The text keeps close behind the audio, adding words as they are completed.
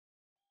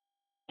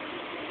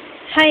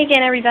Hi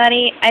again,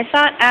 everybody. I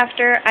thought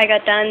after I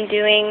got done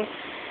doing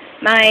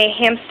my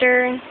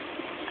hamster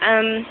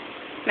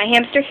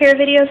care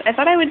videos, I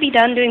thought I would be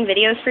done doing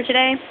videos for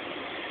today.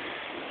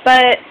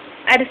 But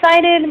I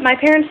decided my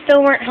parents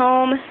still weren't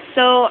home,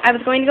 so I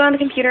was going to go on the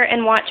computer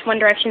and watch One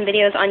Direction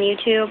videos on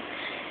YouTube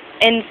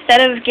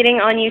instead of getting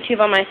on YouTube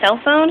on my cell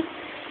phone.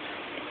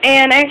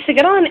 And I actually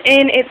got on,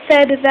 and it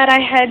said that I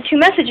had 2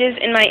 messages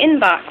in my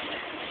inbox.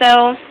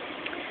 So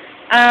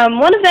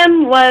one of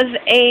them was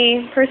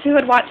a person who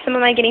had watched some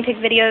of my guinea pig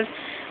videos.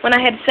 When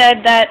I had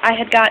said that I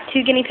had got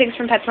 2 guinea pigs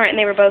from PetSmart and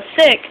they were both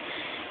sick,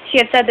 she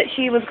had said that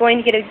she was going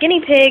to get a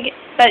guinea pig,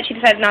 but she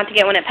decided not to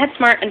get one at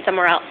PetSmart and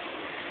somewhere else.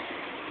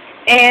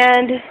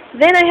 And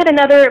then I had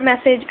another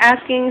message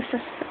asking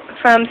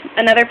from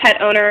another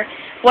pet owner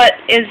what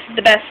is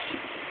the best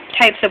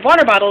types of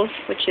water bottles,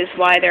 which is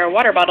why there are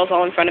water bottles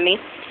all in front of me.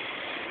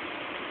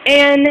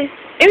 And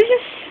it was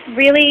just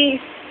really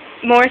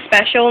more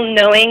special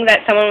knowing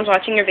that someone was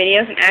watching your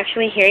videos and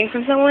actually hearing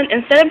from someone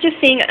instead of just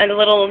seeing a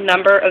little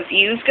number of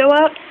views go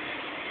up.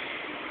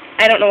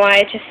 I don't know why,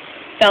 it just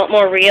felt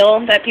more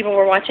real that people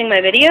were watching my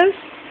videos.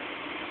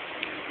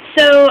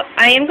 So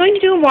I am going to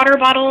do a water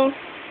bottle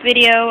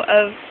video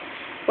of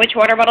which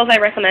water bottles I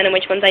recommend and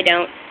which ones I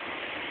don't.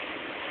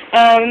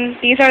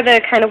 These are the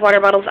kind of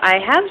water bottles I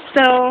have,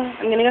 so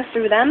I'm going to go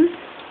through them.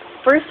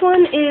 First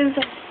one is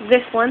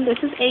this one. This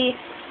is a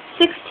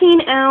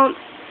 16-ounce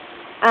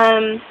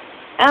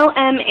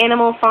LM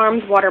Animal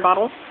Farms water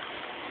bottle.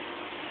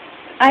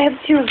 I have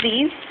 2 of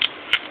these.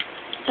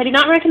 I do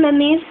not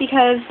recommend these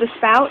because the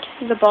spout,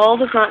 the ball,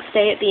 does not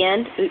stay at the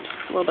end. Oops,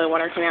 a little bit of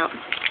water came out.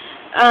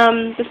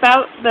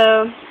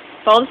 The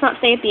ball does not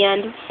stay at the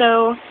end,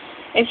 so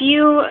if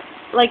you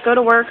go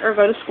to work or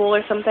go to school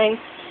or something,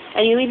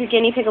 and you leave your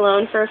guinea pig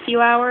alone for a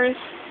few hours,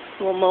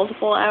 well,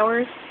 multiple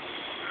hours,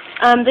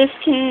 this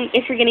can,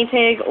 if your guinea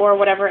pig or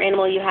whatever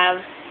animal you have,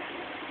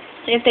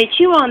 if they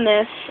chew on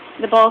this,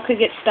 the ball could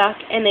get stuck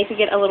and they could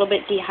get a little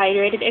bit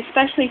dehydrated,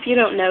 especially if you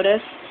don't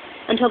notice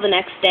until the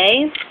next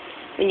day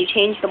when you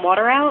change the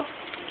water out.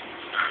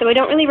 So I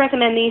don't really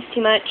recommend these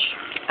too much.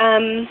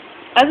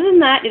 Other than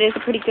that, it is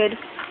a pretty good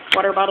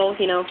water bottle,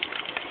 you know,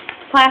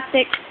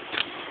 plastic.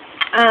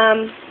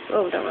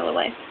 Oh, don't roll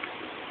away.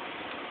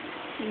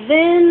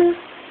 Then,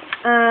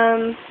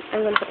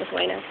 I'm going to put this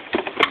away now.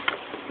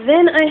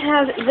 Then I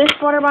have this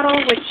water bottle,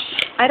 which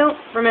I don't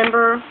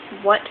remember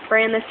what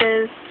brand this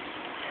is.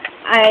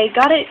 I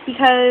got it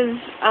because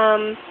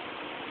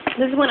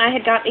this is when I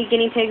had got a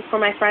guinea pig for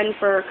my friend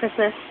for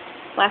Christmas,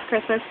 last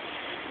Christmas.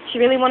 She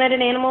really wanted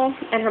an animal,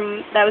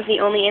 and that was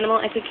the only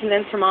animal I could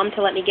convince her mom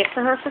to let me get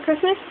for her for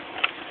Christmas.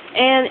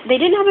 And they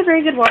didn't have a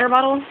very good water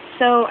bottle,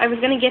 so I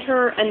was going to get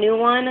her a new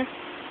one,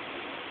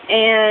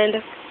 and,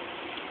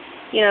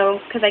 you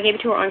know, because I gave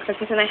it to her on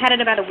Christmas, and I had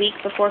it about a week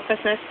before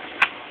Christmas.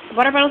 The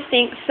water bottle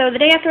stinks, so the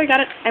day after I got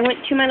it, I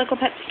went to my local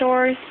pet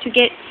stores to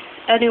get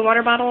a new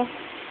water bottle,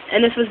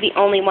 and this was the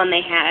only one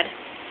they had.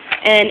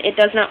 And it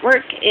does not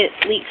work. It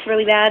leaks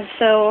really bad,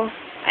 so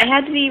I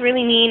had to be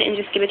really mean and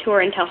just give it to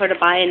her and tell her to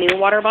buy a new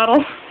water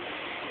bottle.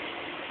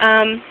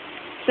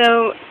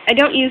 So I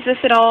don't use this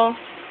at all.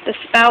 The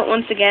spout,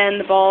 once again,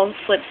 the ball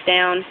slips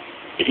down.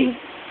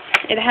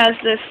 It has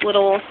this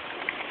little,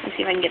 let's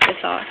see if I can get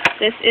this off.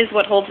 This is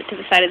what holds it to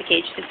the side of the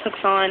cage. It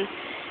hooks on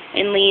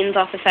and leans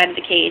off the side of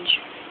the cage.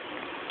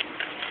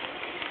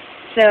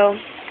 So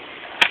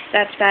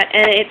that's that,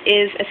 and it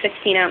is a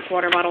 16-ounce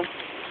water bottle.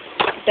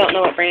 Don't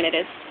know what brand it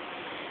is.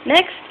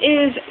 Next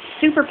is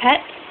Super Pet.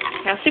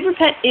 Now, Super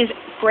Pet is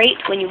great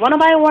when you want to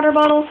buy a water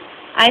bottle.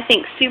 I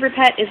think Super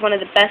Pet is one of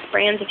the best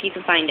brands if you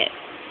can find it.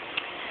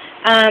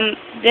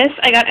 This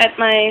I got at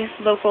my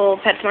local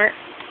PetSmart.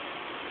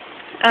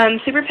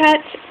 Super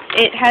Pet,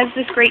 it has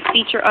this great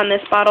feature on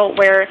this bottle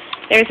where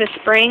there's a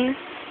spring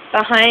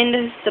behind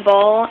the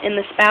ball in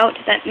the spout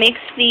that makes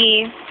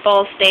the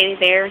ball stay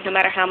there no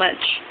matter how much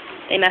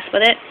they mess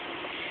with it.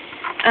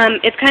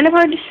 It's kind of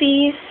hard to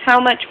see how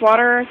much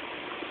water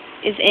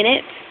is in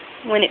it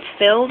when it's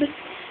filled,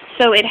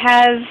 so it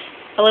has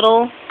a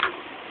little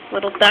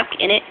duck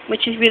in it,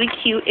 which is really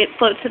cute. It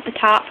floats at the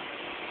top,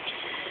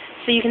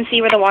 so you can see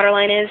where the water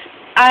line is.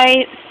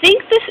 I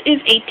think this is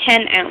a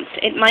 10-ounce.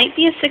 It might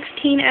be a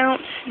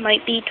 16-ounce,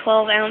 might be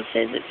 12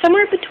 ounces. It's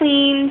somewhere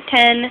between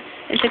 10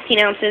 and 15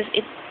 ounces.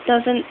 It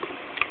doesn't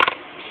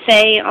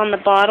say on the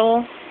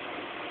bottle.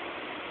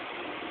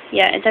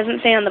 Yeah, it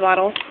doesn't say on the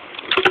bottle.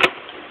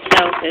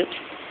 So, oops.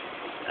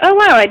 Oh,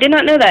 wow, I did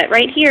not know that.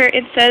 Right here,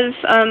 it says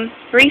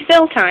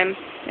refill time.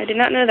 I did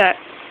not know that.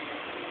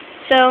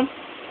 So,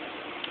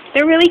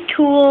 they're really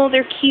cool.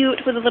 They're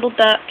cute with a little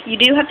duck. You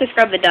do have to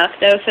scrub the duck,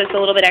 though, so it's a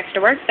little bit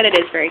extra work, but it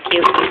is very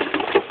cute.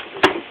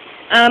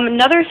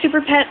 Another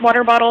Super Pet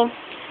water bottle,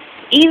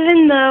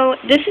 even though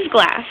this is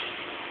glass.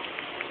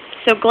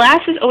 So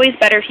glass is always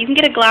better. If you can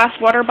get a glass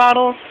water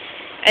bottle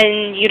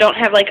and you don't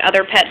have,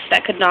 other pets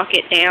that could knock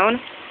it down,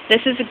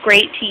 this is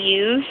great to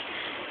use.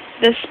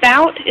 The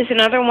spout is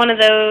another one of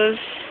those,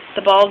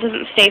 the ball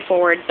doesn't stay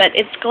forward, but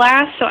it's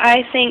glass, so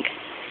I think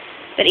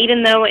that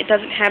even though it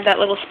doesn't have that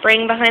little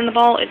spring behind the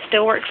ball, it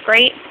still works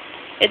great.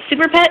 It's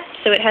Super Pet,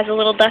 so it has a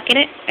little duck in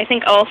it. I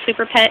think all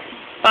Super Pet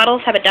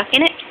bottles have a duck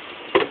in it,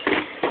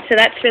 so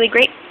that's really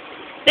great.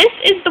 This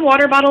is the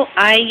water bottle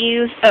I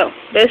use. Oh,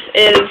 this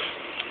is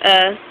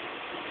a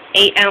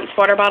 8-ounce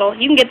water bottle.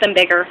 You can get them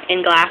bigger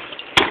in glass.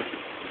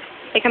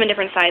 They come in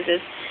different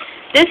sizes.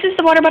 This is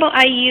the water bottle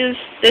I use.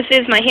 This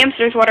is my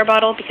hamster's water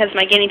bottle because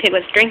my guinea pig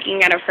was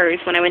drinking out of hers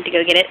when I went to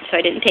go get it, so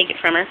I didn't take it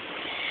from her.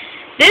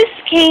 This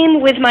came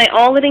with my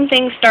All Living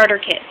Things starter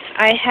kits.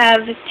 I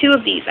have 2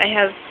 of these. I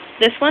have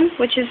this one,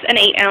 which is an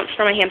 8-ounce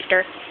for my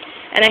hamster,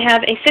 and I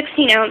have a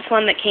 16-ounce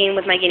one that came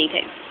with my guinea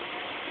pig.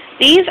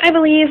 These, I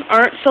believe,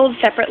 aren't sold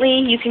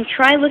separately. You can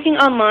try looking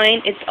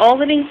online. It's All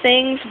Living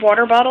Things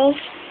water bottles.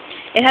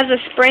 It has a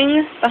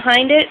spring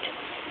behind it.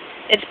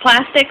 It's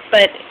plastic,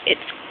 but it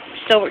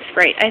still works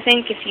great. I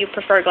think if you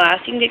prefer glass,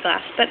 you can get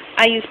glass, but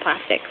I use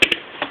plastic.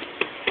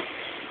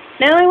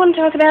 Now I want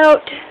to talk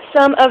about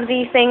some of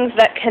the things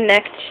that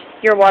connect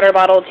your water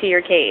bottle to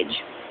your cage.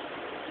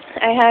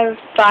 I have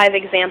 5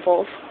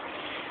 examples.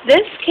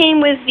 This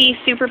came with the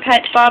Super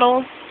Pet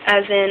bottle,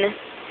 as in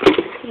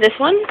this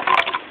one.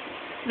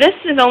 This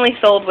is only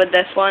sold with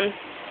this one.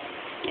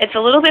 It's a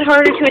little bit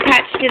harder to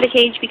attach to the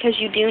cage because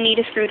you do need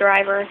a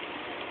screwdriver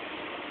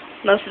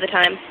most of the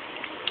time.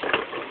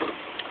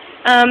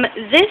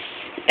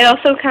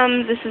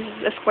 This is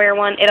a square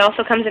one. It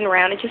also comes in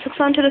round. It just hooks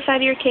onto the side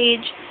of your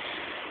cage.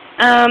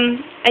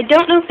 I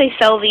don't know if they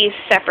sell these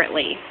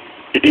separately,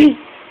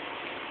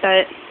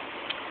 but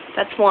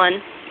that's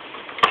one.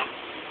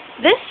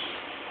 This,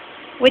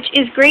 which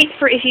is great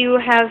for if you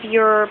have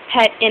your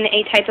pet in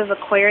a type of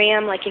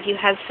aquarium, like if you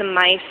have some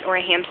mice or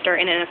a hamster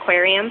in an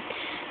aquarium.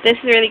 This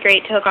is really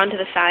great to hook onto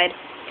the side.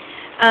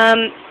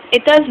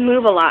 It does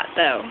move a lot,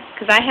 though,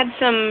 because I had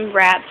some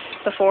rats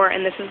before,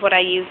 and this is what I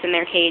used in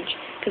their cage,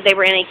 because they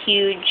were in a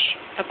huge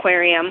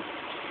aquarium,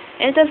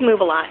 and it does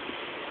move a lot.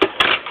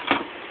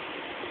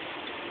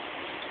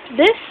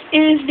 This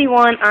is the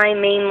one I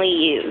mainly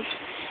use.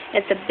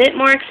 It's a bit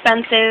more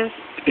expensive.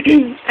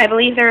 I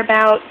believe they're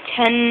about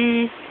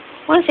 $10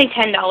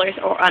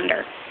 or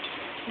under.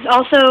 It's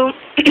also,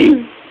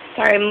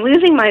 sorry, I'm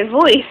losing my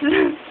voice.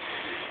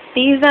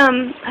 These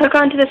hook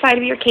onto the side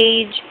of your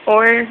cage,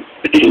 or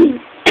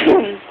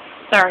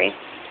sorry,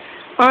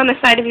 or on the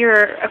side of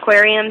your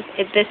aquarium.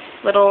 This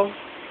little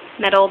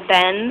metal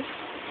bends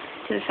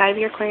to the side of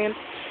your aquarium.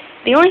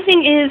 The only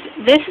thing is,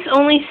 this is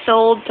only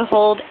sold to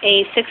hold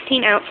a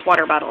 16-ounce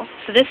water bottle.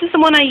 So this is the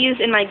one I use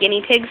in my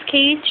guinea pig's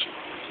cage.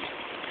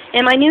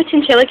 In my new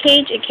chinchilla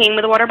cage, it came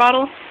with a water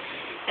bottle,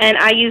 and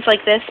I use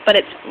like this, but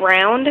it's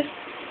round.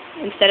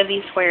 Instead of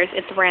these squares,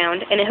 it's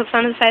round, and it hooks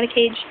onto the side of the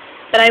cage.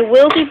 But I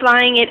will be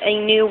buying it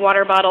a new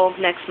water bottle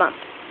next month.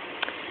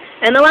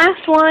 And the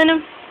last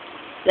one,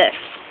 this.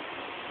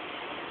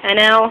 I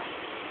know,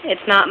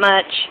 it's not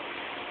much.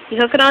 You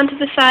hook it onto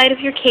the side of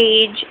your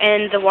cage,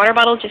 and the water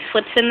bottle just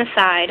slips in the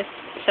side,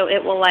 so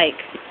it will, like,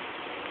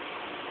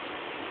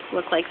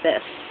 look like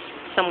this,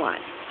 somewhat.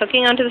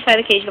 Hooking onto the side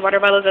of the cage, the water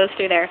bottle goes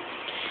through there.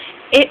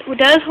 It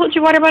does hold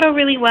your water bottle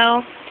really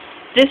well.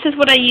 This is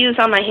what I use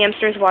on my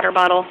hamster's water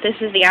bottle. This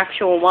is the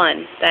actual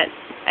one that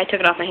I took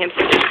it off my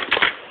hamster's.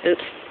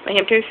 Oops, my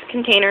hamster's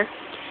container.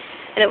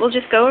 And it will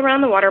just go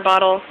around the water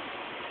bottle,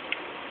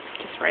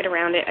 just right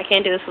around it. I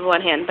can't do this with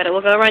one hand, but it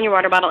will go around your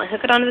water bottle and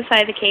hook it onto the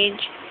side of the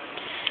cage.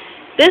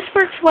 This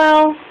works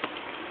well,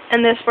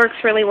 and this works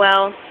really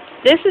well.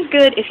 This is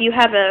good if you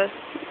have a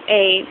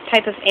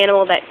type of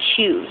animal that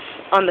chews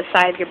on the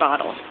side of your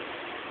bottle.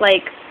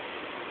 Like,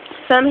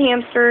 some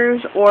hamsters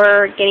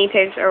or guinea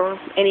pigs or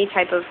any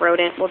type of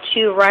rodent will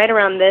chew right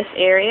around this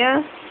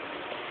area.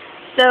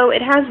 So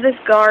it has this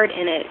guard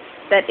in it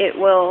that it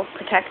will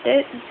protect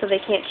it so they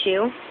can't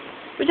chew,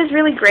 which is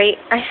really great.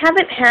 I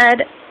haven't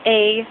had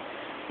a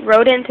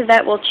rodent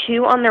that will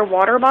chew on their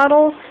water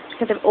bottle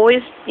because I've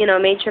always,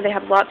 made sure they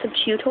have lots of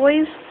chew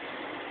toys.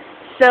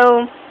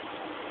 So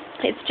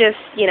it's just,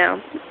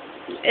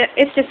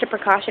 it's just a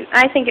precaution.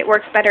 I think it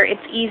works better.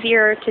 It's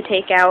easier to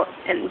take out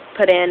and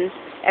put in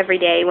every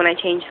day when I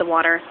change the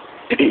water.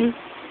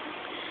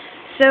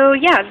 So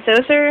yeah,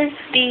 those are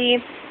the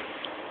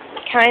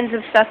kinds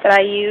of stuff that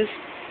I use.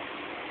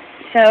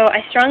 So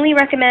I strongly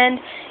recommend,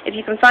 if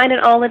you can find an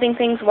All Living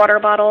Things water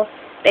bottle,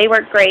 they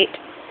work great.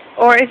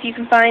 Or if you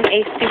can find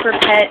a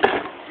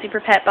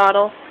Super Pet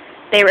bottle,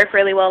 they work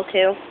really well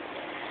too.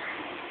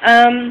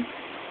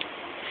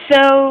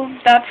 So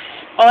that's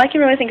all I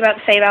can really think about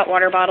to say about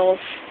water bottles.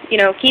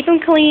 Keep them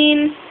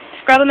clean,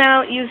 scrub them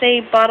out, use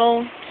a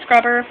bottle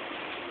scrubber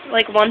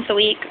like once a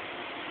week.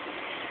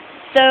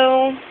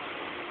 So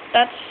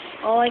that's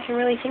all I can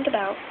really think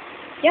about.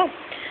 Yeah.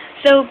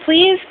 So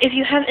please, if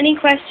you have any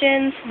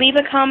questions, leave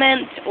a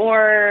comment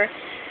or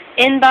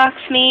inbox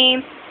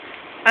me.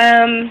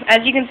 As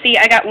you can see,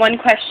 I got one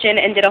question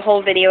and did a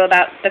whole video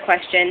about the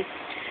question.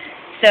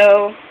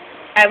 So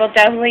I will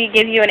definitely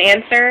give you an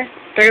answer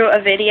through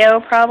a video,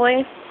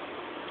 probably.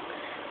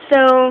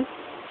 So,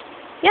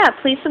 yeah,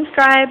 please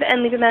subscribe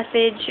and leave a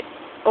message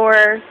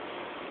or,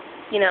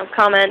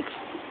 comment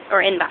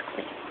or inbox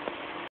me.